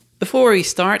Before we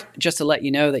start, just to let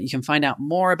you know that you can find out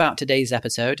more about today's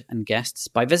episode and guests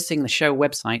by visiting the show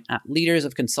website at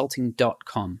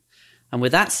leadersofconsulting.com. And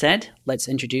with that said, let's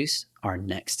introduce our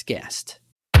next guest.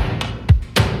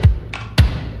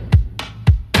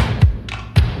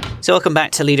 So welcome back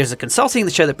to Leaders of Consulting,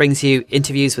 the show that brings you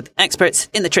interviews with experts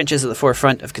in the trenches at the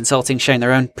forefront of consulting, sharing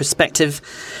their own perspective,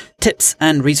 tips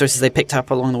and resources they picked up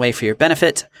along the way for your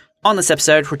benefit. On this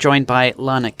episode, we're joined by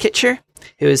Lana Kitcher,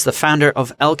 who is the founder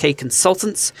of LK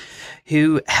Consultants,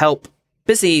 who help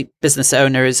busy business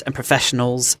owners and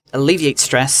professionals alleviate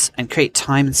stress and create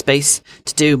time and space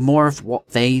to do more of what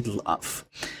they love.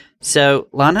 So,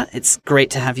 Lana, it's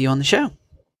great to have you on the show.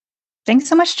 Thanks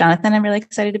so much, Jonathan. I'm really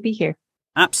excited to be here.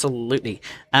 Absolutely.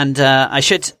 And I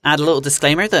should add a little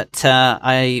disclaimer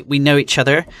that we know each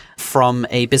other from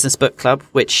a business book club,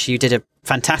 which you did a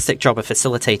fantastic job of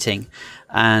facilitating.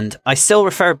 And I still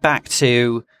refer back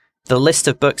to the list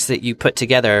of books that you put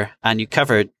together and you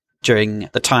covered during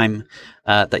the time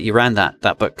that you ran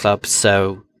that book club.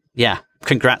 So, yeah,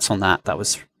 congrats on that. That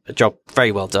was a job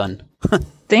very well done.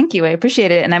 Thank you. I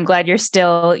appreciate it. And I'm glad you're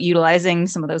still utilizing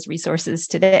some of those resources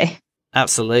today.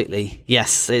 Absolutely.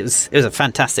 Yes, it was a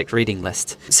fantastic reading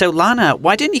list. So, Lana,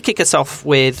 why didn't you kick us off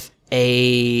with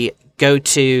a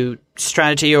go-to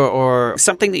strategy or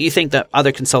something that you think that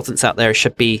other consultants out there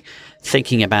should be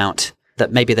thinking about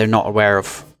that maybe they're not aware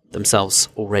of themselves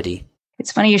already?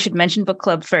 It's funny you should mention book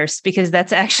club first, because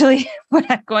that's actually what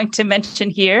I'm going to mention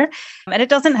here. And it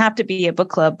doesn't have to be a book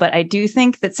club, but I do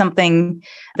think that something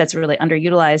that's really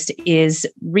underutilized is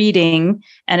reading,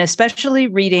 and especially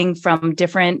reading from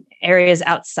different areas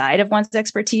outside of one's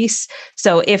expertise.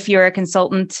 So if you're a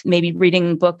consultant, maybe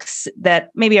reading books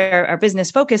that maybe are business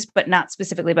focused, but not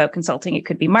specifically about consulting. It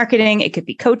could be marketing, it could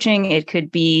be coaching, it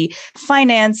could be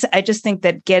finance. I just think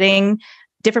that getting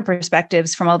different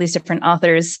perspectives from all these different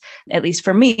authors, at least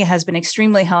for me, has been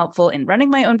extremely helpful in running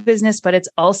my own business, but it's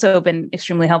also been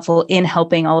extremely helpful in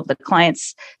helping all of the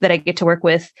clients that I get to work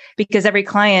with, because every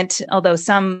client, although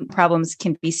some problems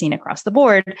can be seen across the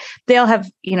board, they all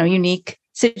have, unique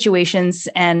situations.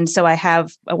 And so I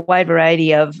have a wide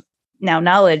variety of now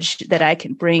knowledge that I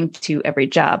can bring to every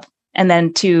job. And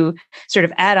then to sort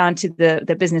of add on to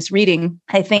the business reading,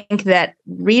 I think that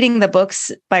reading the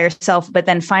books by yourself, but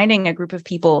then finding a group of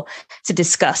people to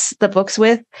discuss the books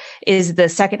with is the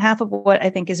second half of what I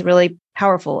think is really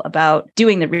powerful about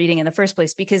doing the reading in the first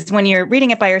place. Because when you're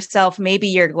reading it by yourself, maybe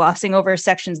you're glossing over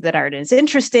sections that aren't as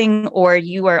interesting, or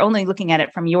you are only looking at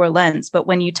it from your lens. But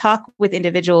when you talk with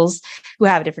individuals who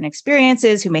have different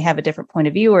experiences, who may have a different point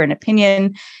of view or an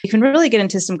opinion, you can really get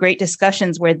into some great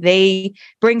discussions where they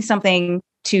bring something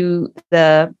to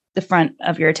the front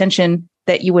of your attention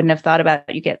that you wouldn't have thought about.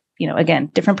 You get, again,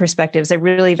 different perspectives. I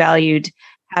really valued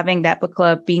having that book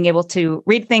club, being able to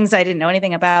read things I didn't know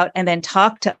anything about, and then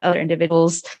talk to other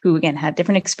individuals who, again, had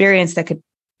different experience that could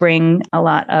bring a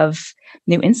lot of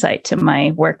new insight to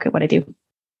my work and what I do.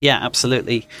 Yeah,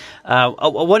 absolutely.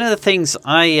 One of the things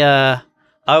I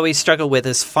always struggle with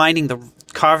is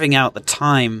carving out the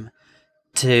time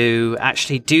to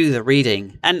actually do the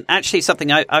reading. And actually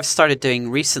something I've started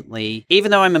doing recently, even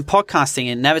though I'm in podcasting,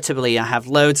 inevitably I have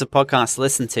loads of podcasts to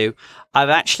listen to, I've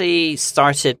actually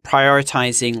started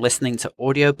prioritizing listening to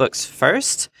audiobooks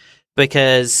first,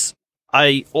 because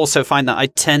I also find that I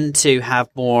tend to have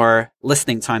more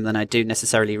listening time than I do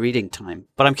necessarily reading time.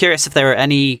 But I'm curious if there are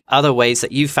any other ways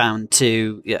that you found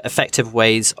effective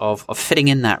ways of fitting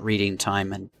in that reading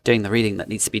time and doing the reading that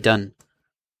needs to be done.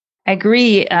 I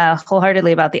agree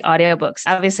wholeheartedly about the audiobooks.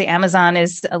 Obviously, Amazon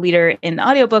is a leader in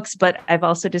audiobooks, but I've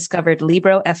also discovered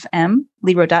Libro.fm,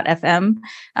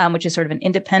 which is sort of an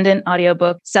independent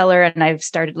audiobook seller, and I've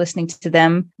started listening to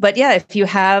them. But yeah, if you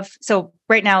have, so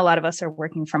right now, a lot of us are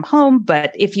working from home,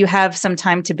 but if you have some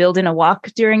time to build in a walk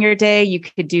during your day, you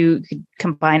could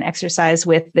combine exercise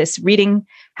with this reading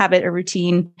habit or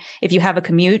routine. If you have a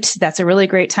commute, that's a really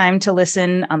great time to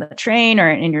listen on the train or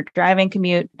in your driving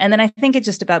commute. And then I think it's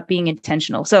just about being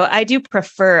intentional. So I do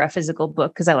prefer a physical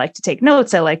book because I like to take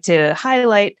notes. I like to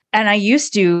highlight. And I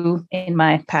used to, in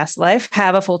my past life,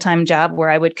 have a full-time job where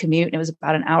I would commute, and it was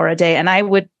about an hour a day. And I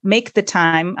would make the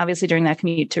time, obviously, during that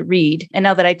commute to read. And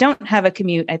now that I don't have a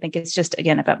commute, I think it's just,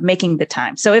 again, about making the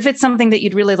time. So if it's something that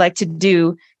you'd really like to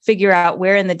do, figure out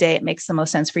where in the day it makes the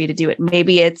most sense for you to do it.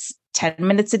 Maybe it's 10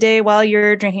 minutes a day while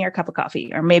you're drinking your cup of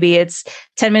coffee, or maybe it's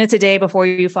 10 minutes a day before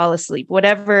you fall asleep.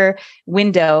 Whatever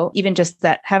window, even just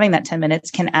that, having that 10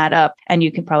 minutes can add up, and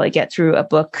you can probably get through a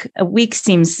book. A week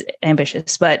seems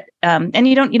ambitious, but and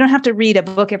you don't have to read a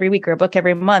book every week or a book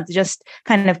every month. Just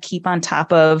kind of keep on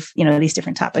top of these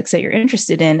different topics that you're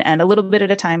interested in, and a little bit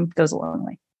at a time goes a long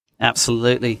way.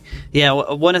 Absolutely. Yeah,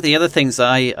 one of the other things that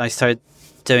I started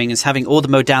doing is having all the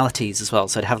modalities as well.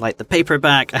 So I'd have like the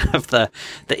paperback, I have the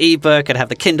ebook, I'd have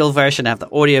the Kindle version, I have the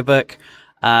audiobook.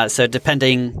 So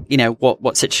depending,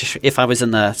 what situation, if I was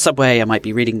in the subway, I might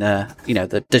be reading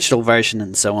the digital version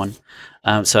and so on.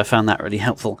 So I found that really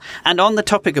helpful. And on the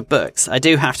topic of books, I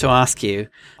do have to ask you,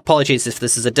 apologies if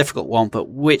this is a difficult one, but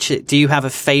do you have a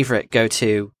favorite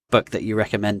go-to book that you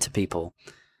recommend to people?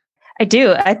 I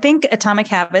do. I think Atomic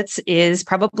Habits is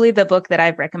probably the book that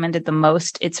I've recommended the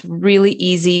most. It's really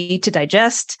easy to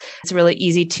digest. It's really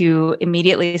easy to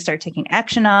immediately start taking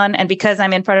action on. And because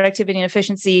I'm in productivity and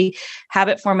efficiency,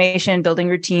 habit formation, building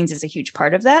routines is a huge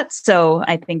part of that. So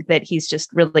I think that he's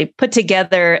just really put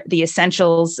together the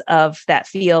essentials of that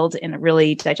field in a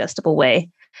really digestible way.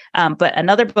 But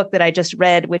another book that I just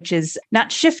read, which is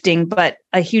not shifting, but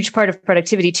a huge part of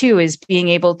productivity too, is being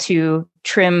able to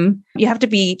trim. You have to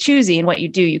be choosy in what you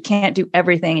do. You can't do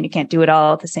everything and you can't do it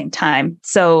all at the same time.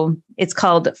 So it's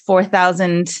called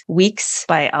 4,000 Weeks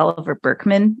by Oliver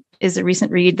Burkeman, is a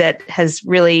recent read that has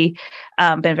really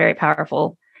been very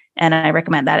powerful. And I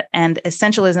recommend that. And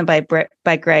Essentialism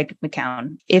by Greg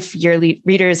McKeown. If your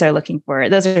readers are looking for it,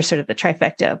 those are sort of the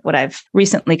trifecta of what I've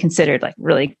recently considered like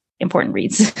really important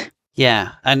reads.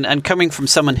 Yeah. And coming from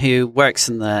someone who works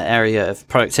in the area of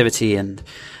productivity and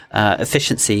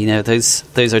efficiency,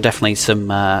 those are definitely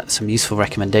some useful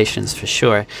recommendations for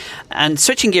sure. And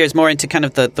switching gears more into kind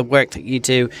of the work that you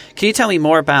do, can you tell me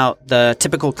more about the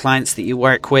typical clients that you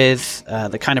work with,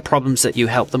 the kind of problems that you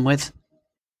help them with?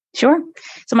 Sure.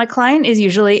 So my client is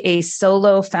usually a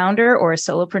solo founder or a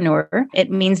solopreneur. It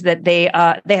means that they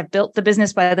have built the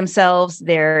business by themselves.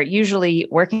 They're usually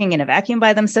working in a vacuum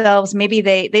by themselves. Maybe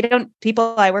they don't,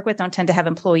 people I work with don't tend to have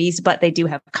employees, but they do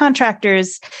have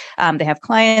contractors. They have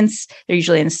clients. They're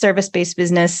usually in a service-based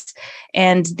business.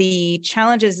 And the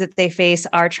challenges that they face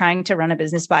are trying to run a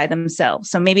business by themselves.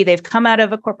 So maybe they've come out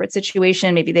of a corporate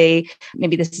situation. Maybe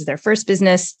this is their first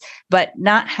business, but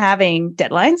not having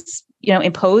deadlines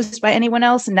imposed by anyone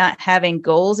else, not having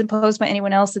goals imposed by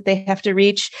anyone else that they have to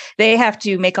reach. They have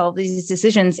to make all these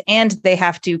decisions and they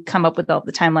have to come up with all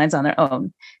the timelines on their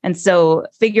own. And so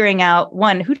figuring out,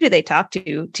 one, who do they talk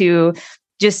to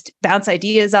just bounce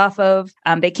ideas off of?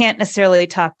 They can't necessarily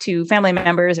talk to family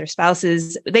members or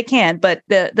spouses. They can, but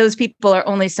those people are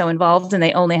only so involved and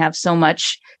they only have so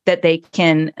much that they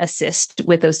can assist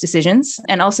with those decisions.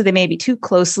 And also they may be too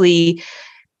closely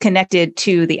connected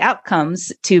to the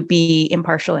outcomes to be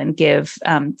impartial and give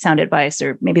sound advice,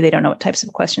 or maybe they don't know what types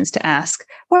of questions to ask,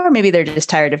 or maybe they're just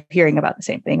tired of hearing about the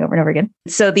same thing over and over again.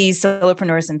 So these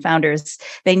solopreneurs and founders,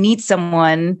 they need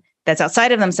someone that's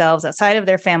outside of themselves, outside of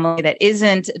their family, that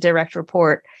isn't a direct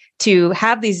report, to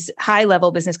have these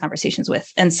high-level business conversations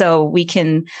with. And so we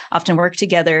can often work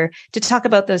together to talk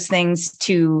about those things,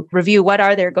 to review what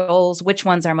are their goals, which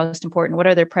ones are most important, what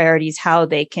are their priorities, how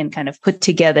they can kind of put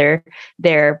together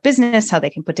their business, how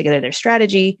they can put together their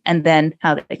strategy, and then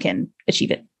how they can achieve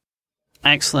it.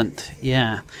 Excellent.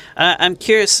 Yeah. I'm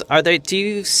curious, do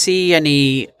you see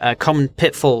any common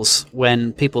pitfalls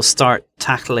when people start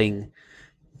tackling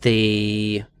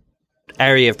the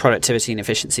area of productivity and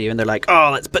efficiency and they're like,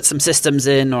 let's put some systems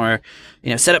in, or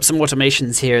set up some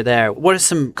automations here or there? What are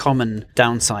some common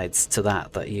downsides to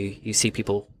that you see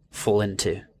people fall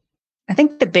into? I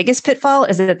think the biggest pitfall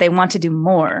is that they want to do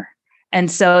more. And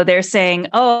so they're saying,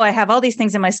 I have all these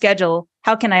things in my schedule.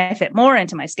 How can I fit more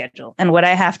into my schedule? And what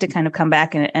I have to kind of come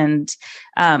back and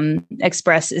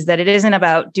express is that it isn't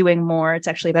about doing more. It's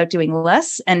actually about doing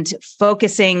less and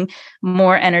focusing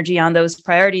more energy on those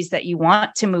priorities that you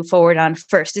want to move forward on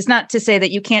first. It's not to say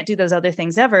that you can't do those other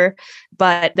things ever,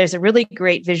 but there's a really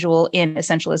great visual in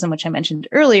Essentialism, which I mentioned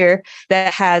earlier,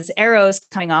 that has arrows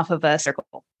coming off of a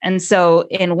circle. And so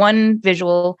in one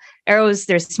visual,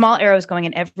 there's small arrows going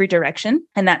in every direction,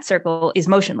 and that circle is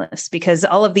motionless because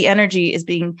all of the energy is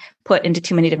being put into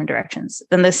too many different directions.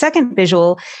 Then the second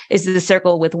visual is the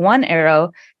circle with one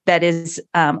arrow that is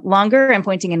longer and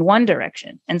pointing in one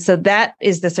direction. And so that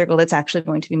is the circle that's actually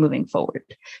going to be moving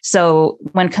forward. So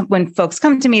when folks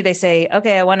come to me, they say,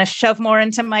 okay, I want to shove more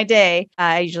into my day.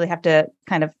 I usually have to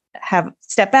kind of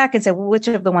step back and say, well, which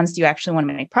of the ones do you actually want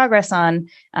to make progress on?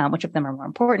 Which of them are more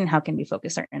important? How can we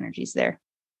focus our energies there?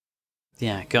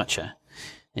 Yeah, gotcha.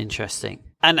 Interesting.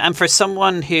 And for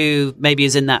someone who maybe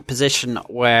is in that position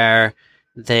where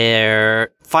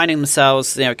they're finding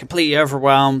themselves, completely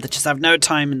overwhelmed, they just have no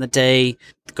time in the day,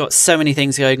 got so many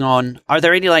things going on, are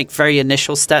there any very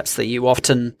initial steps that you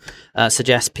often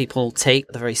suggest people take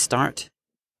at the very start?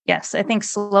 Yes, I think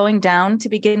slowing down to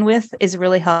begin with is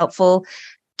really helpful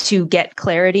to get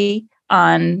clarity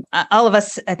on all of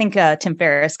us. I think Tim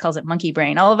Ferriss calls it monkey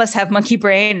brain. All of us have monkey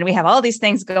brain and we have all these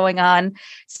things going on.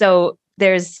 So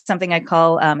there's something I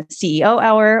call CEO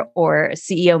hour or a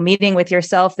CEO meeting with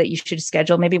yourself that you should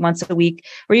schedule maybe once a week,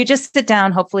 where you just sit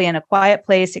down, hopefully in a quiet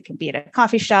place. It can be at a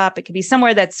coffee shop. It could be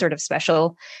somewhere that's sort of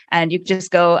special. And you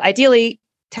just go, ideally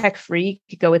tech free,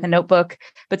 you could go with a notebook,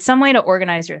 but some way to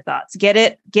organize your thoughts. Get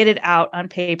it out on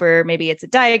paper. Maybe it's a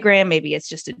diagram. Maybe it's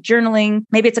just a journaling.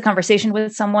 Maybe it's a conversation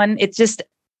with someone. It's just,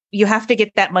 you have to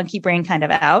get that monkey brain kind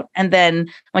of out. And then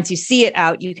once you see it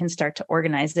out, you can start to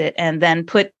organize it and then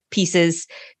put pieces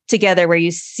together where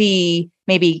you see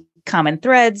maybe common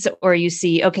threads, or you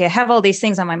see, okay, I have all these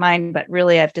things on my mind, but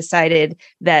really I've decided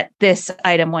that this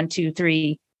item 1, 2,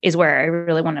 3 is where I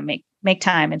really want to make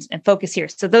time and focus here.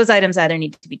 So those items either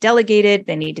need to be delegated,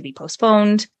 they need to be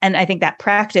postponed. And I think that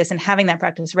practice and having that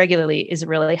practice regularly is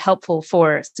really helpful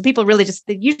so people really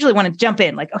they usually want to jump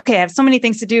in, like, okay, I have so many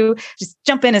things to do, just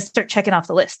jump in and start checking off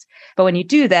the list. But when you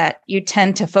do that, you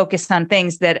tend to focus on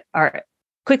things that are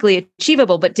quickly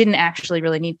achievable, but didn't actually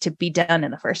really need to be done in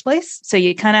the first place. So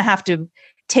you kind of have to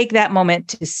take that moment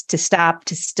to stop,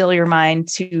 to still your mind,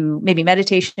 to maybe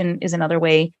meditation is another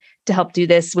way to help do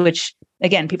this, which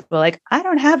again, people are like, I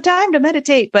don't have time to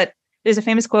meditate, but there's a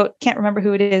famous quote, can't remember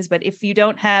who it is, but if you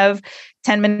don't have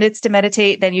 10 minutes to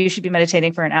meditate, then you should be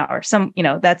meditating for an hour.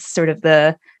 That's sort of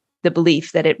the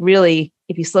belief that it really,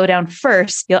 if you slow down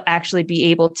first, you'll actually be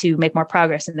able to make more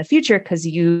progress in the future because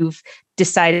you've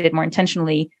decided more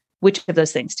intentionally which of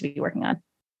those things to be working on.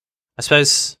 I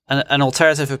suppose an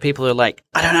alternative for people who are like,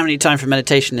 I don't have any time for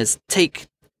meditation, is take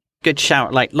good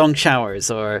shower, like long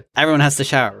showers, or everyone has to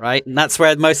shower, right? And that's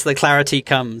where most of the clarity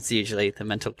comes, usually, the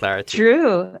mental clarity.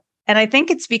 True. And I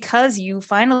think it's because you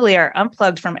finally are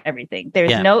unplugged from everything.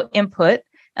 There's no input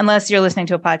unless you're listening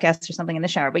to a podcast or something in the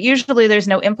shower, but usually there's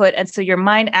no input. And so your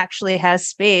mind actually has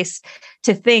space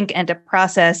to think and to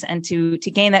process and to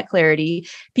gain that clarity.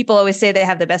 People always say they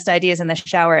have the best ideas in the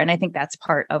shower. And I think that's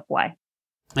part of why.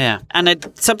 Yeah.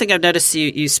 And something I've noticed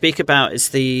you speak about is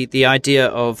the idea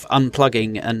of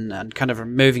unplugging and kind of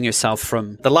removing yourself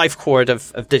from the life cord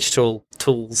of digital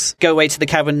tools. Go away to the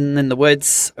cabin in the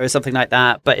woods or something like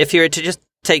that. But if you were to just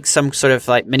take some sort of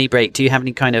like mini break, do you have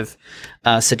any kind of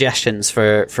suggestions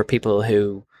for people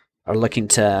who are looking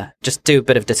to just do a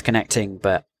bit of disconnecting?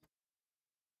 But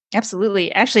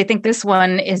absolutely. Actually, I think this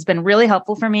one has been really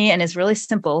helpful for me and is really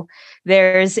simple.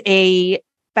 There's a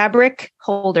fabric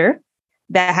holder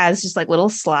that has just like little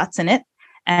slots in it.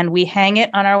 And we hang it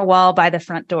on our wall by the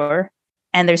front door.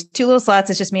 And there's 2 little slots.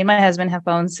 It's just me and my husband have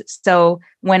phones. So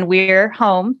when we're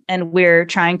home and we're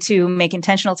trying to make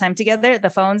intentional time together, the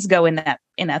phones go in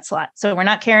that slot. So we're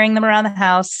not carrying them around the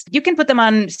house. You can put them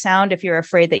on sound if you're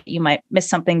afraid that you might miss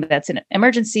something that's an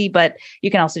emergency, but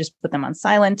you can also just put them on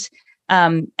silent.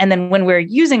 And then when we're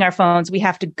using our phones, we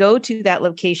have to go to that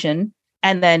location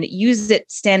and then use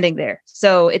it standing there.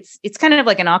 So it's kind of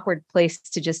like an awkward place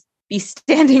to just be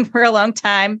standing for a long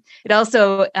time. It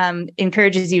also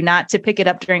encourages you not to pick it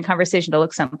up during conversation to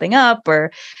look something up,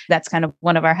 or that's kind of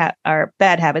one of our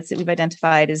bad habits that we've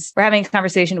identified is we're having a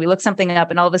conversation, we look something up,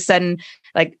 and all of a sudden,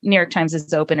 like New York Times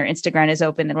is open or Instagram is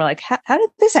open, and we're like, how did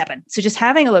this happen? So just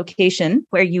having a location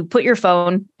where you put your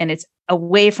phone and it's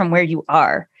away from where you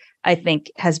are, I think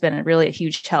has been a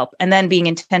huge help. And then being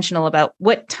intentional about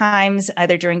what times,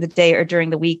 either during the day or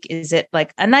during the week, is it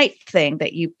like a night thing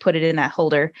that you put it in that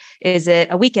holder? Is it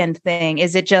a weekend thing?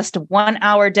 Is it just 1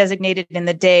 hour designated in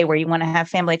the day where you want to have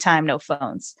family time, no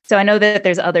phones? So I know that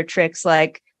there's other tricks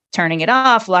like turning it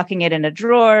off, locking it in a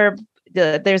drawer.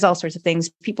 There's all sorts of things.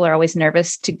 People are always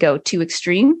nervous to go too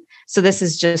extreme. So this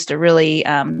is just a really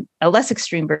a less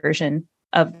extreme version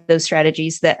of those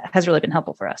strategies that has really been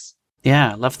helpful for us.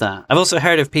 Yeah, I love that. I've also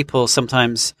heard of people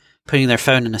sometimes putting their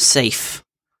phone in a safe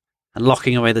and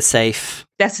locking away the safe.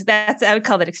 That's I would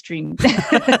call that extreme.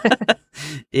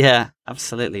 Yeah,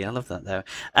 absolutely. I love that though.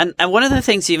 And one of the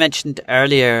things you mentioned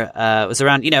earlier was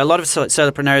around, a lot of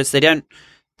solopreneurs,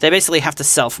 they basically have to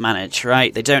self-manage,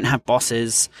 right? They don't have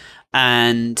bosses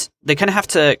and they kind of have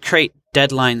to create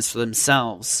deadlines for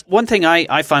themselves. One thing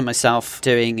I find myself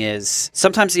doing is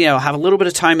sometimes, I have a little bit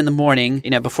of time in the morning,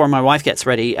 before my wife gets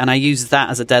ready, and I use that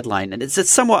as a deadline. And it's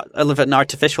somewhat of an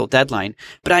artificial deadline,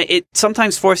 but it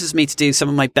sometimes forces me to do some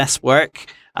of my best work.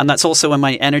 And that's also when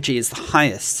my energy is the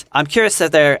highest. I'm curious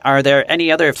if are there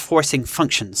any other forcing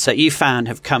functions that you found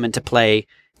have come into play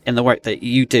in the work that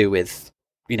you do with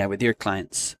your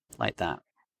clients like that?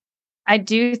 I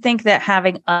do think that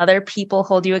having other people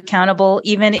hold you accountable,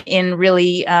 even in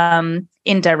really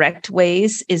indirect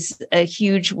ways is a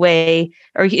huge way,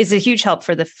 or is a huge help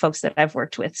for the folks that I've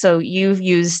worked with. So you've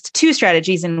used two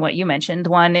strategies in what you mentioned.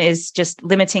 One is just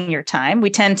limiting your time. We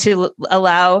tend to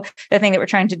allow the thing that we're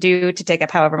trying to do to take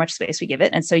up however much space we give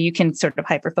it. And so you can sort of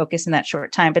hyper focus in that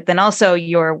short time. But then also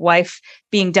your wife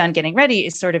being done getting ready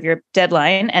is sort of your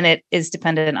deadline, and it is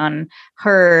dependent on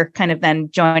her kind of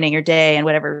then joining your day and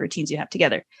whatever routines you have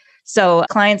together. So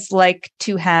clients like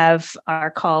to have our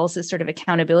calls as sort of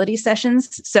accountability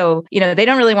sessions. So, they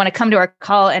don't really want to come to our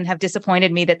call and have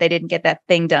disappointed me that they didn't get that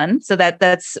thing done. So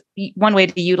that's one way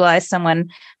to utilize someone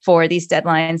for these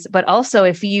deadlines. But also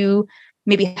if you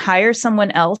maybe hire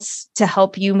someone else to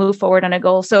help you move forward on a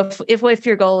goal. So if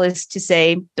your goal is to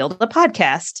say, build a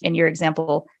podcast in your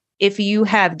example, if you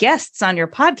have guests on your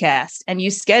podcast and you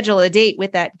schedule a date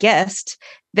with that guest,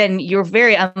 then you're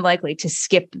very unlikely to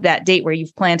skip that date where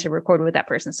you've planned to record with that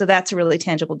person. So that's a really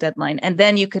tangible deadline. And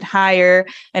then you could hire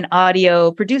an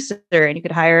audio producer and you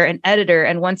could hire an editor.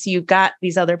 And once you've got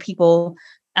these other people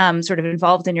sort of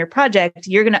involved in your project,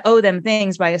 you're going to owe them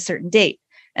things by a certain date.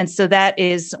 And so that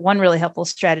is one really helpful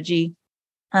strategy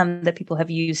that people have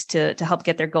used to help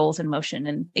get their goals in motion.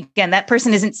 And again, that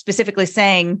person isn't specifically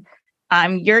saying,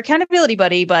 I'm your accountability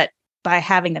buddy, but by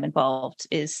having them involved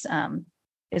is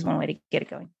one way to get it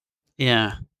going.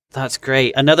 Yeah, that's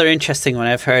great. Another interesting one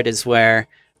I've heard is where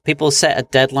people set a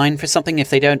deadline for something. If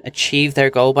they don't achieve their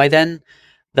goal by then,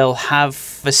 they'll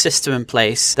have a system in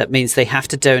place that means they have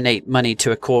to donate money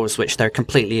to a cause which they're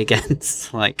completely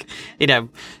against. Like,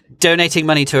 donating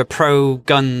money to a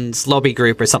pro-guns lobby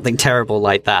group or something terrible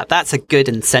like that. That's a good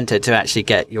incentive to actually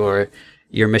get your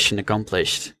mission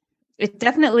accomplished. It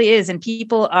definitely is. And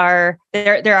people are,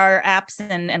 there are apps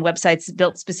and websites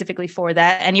built specifically for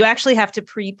that. And you actually have to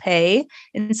prepay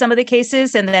in some of the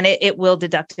cases, and then it will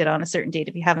deduct it on a certain date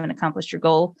if you haven't accomplished your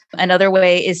goal. Another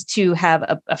way is to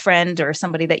have a friend or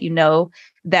somebody that you know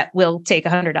that will take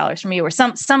 $100 from you, or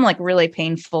some like really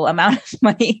painful amount of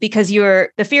money, because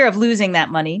the fear of losing that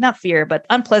money, not fear, but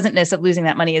unpleasantness of losing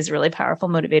that money is a really powerful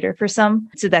motivator for some.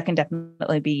 So that can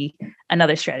definitely be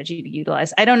another strategy to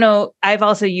utilize. I don't know. I've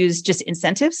also used just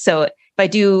incentives. So if I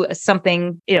do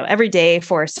something, every day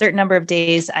for a certain number of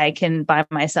days, I can buy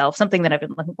myself something that I've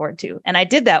been looking forward to. And I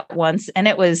did that once, and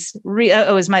it was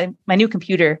my new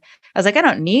computer. I was like, I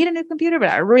don't need a new computer, but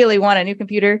I really want a new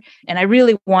computer. And I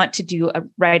really want to do a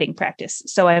writing practice.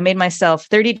 So I made myself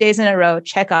 30 days in a row,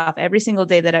 check off every single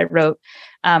day that I wrote.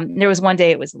 There was one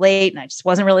day it was late and I just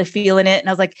wasn't really feeling it. And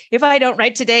I was like, if I don't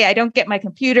write today, I don't get my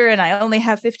computer and I only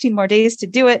have 15 more days to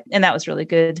do it. And that was really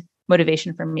good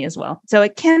motivation for me as well. So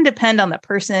it can depend on the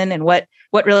person and what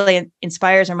really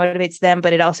inspires or motivates them,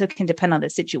 but it also can depend on the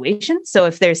situation. So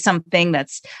if there's something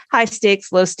that's high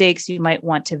stakes, low stakes, you might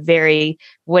want to vary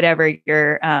whatever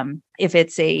your, if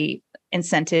it's a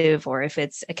incentive or if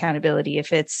it's accountability,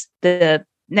 if it's the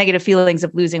negative feelings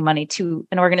of losing money to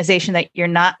an organization that you're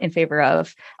not in favor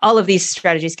of. All of these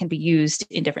strategies can be used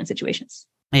in different situations.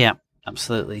 Yeah,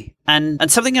 absolutely.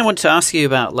 And something I want to ask you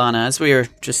about, Lana, as we were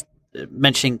just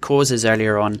mentioning causes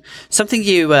earlier on, something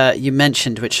you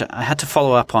mentioned, which I had to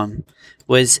follow up on,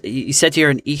 was you said you're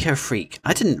an eco freak.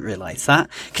 I didn't realize that.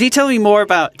 Can you tell me more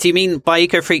about, do you mean by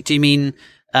eco freak, do you mean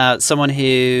someone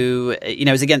who,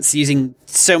 is against using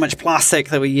so much plastic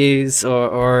that we use,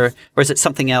 or is it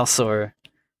something else? Or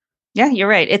yeah, you're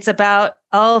right. It's about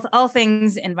all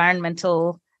things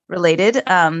environmental related.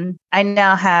 I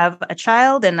now have a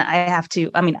child and I have to,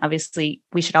 obviously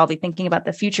we should all be thinking about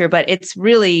the future, but it's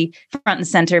really front and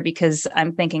center because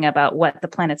I'm thinking about what the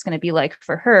planet's going to be like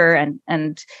for her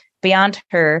and beyond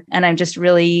her. And I'm just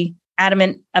really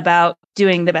adamant about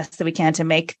doing the best that we can to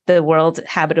make the world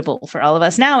habitable for all of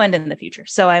us now and in the future.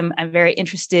 So I'm very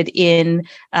interested in,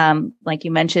 like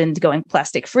you mentioned, going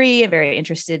plastic free. I'm very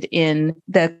interested in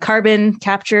the carbon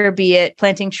capture, be it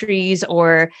planting trees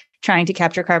or trying to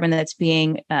capture carbon that's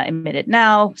being emitted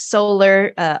now,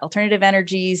 solar, alternative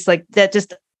energies, like that,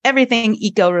 just everything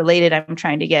eco-related I'm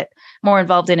trying to get more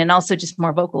involved in, and also just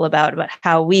more vocal about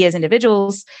how we as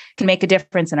individuals can make a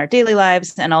difference in our daily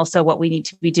lives, and also what we need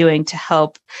to be doing to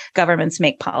help governments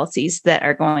make policies that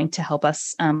are going to help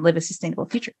us live a sustainable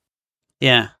future.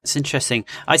 Yeah, it's interesting.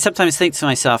 I sometimes think to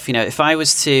myself, if I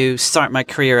was to start my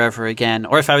career over again,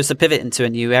 or if I was to pivot into a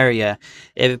new area,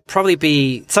 it would probably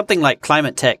be something like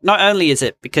climate tech. Not only is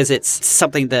it because it's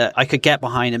something that I could get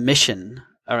behind a mission,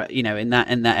 or, in that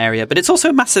area, but it's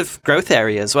also a massive growth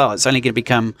area as well. It's only going to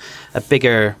become a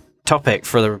bigger topic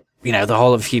for the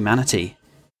whole of humanity.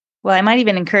 Well, I might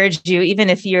even encourage you,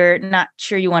 even if you're not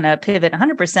sure you want to pivot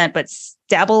 100%, but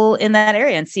dabble in that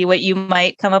area and see what you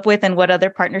might come up with and what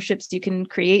other partnerships you can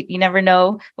create. You never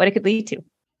know what it could lead to.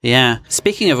 Yeah.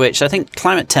 Speaking of which, I think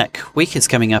Climate Tech Week is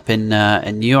coming up in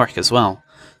New York as well.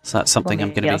 So that's something I'm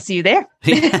going to be... I'll see you there.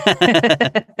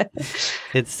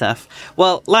 Good stuff.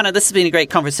 Well, Lana, this has been a great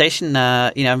conversation.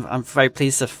 I'm very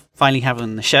pleased to finally have you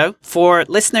on the show. For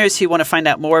listeners who want to find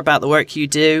out more about the work you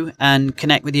do and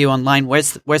connect with you online,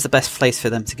 where's the best place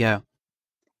for them to go?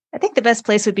 I think the best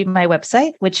place would be my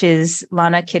website, which is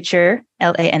Lana Kitcher,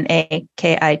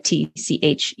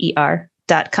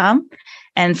 LanaKitcher.com.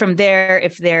 And from there,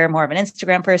 if they're more of an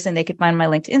Instagram person, they could find my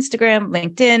link to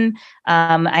LinkedIn.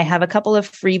 I have a couple of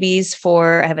freebies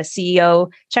I have a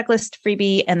CEO checklist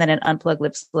freebie and then an Unplug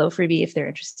Live Slow freebie if they're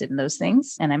interested in those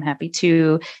things. And I'm happy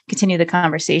to continue the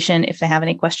conversation if they have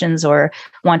any questions or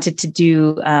wanted to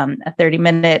do a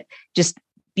 30-minute, just,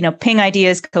 ping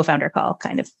ideas, co-founder call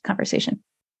kind of conversation.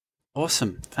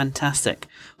 Awesome. Fantastic.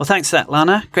 Well, thanks for that,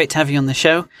 Lana. Great to have you on the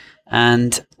show,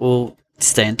 and we'll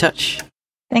stay in touch.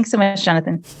 Thanks so much,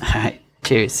 Jonathan. All right.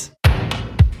 Cheers.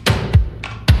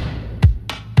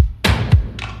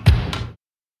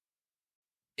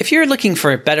 If you're looking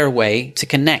for a better way to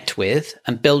connect with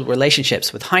and build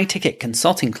relationships with high-ticket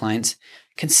consulting clients,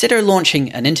 consider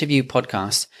launching an interview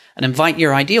podcast and invite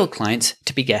your ideal clients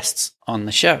to be guests on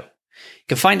the show. You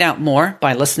can find out more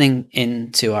by listening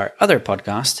in to our other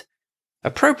podcast,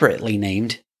 appropriately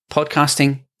named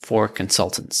Podcasting for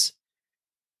Consultants.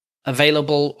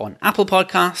 Available on Apple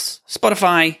Podcasts,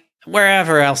 Spotify, and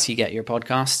wherever else you get your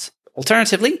podcasts.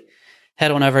 Alternatively, head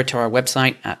on over to our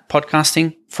website at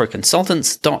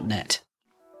podcastingforconsultants.net.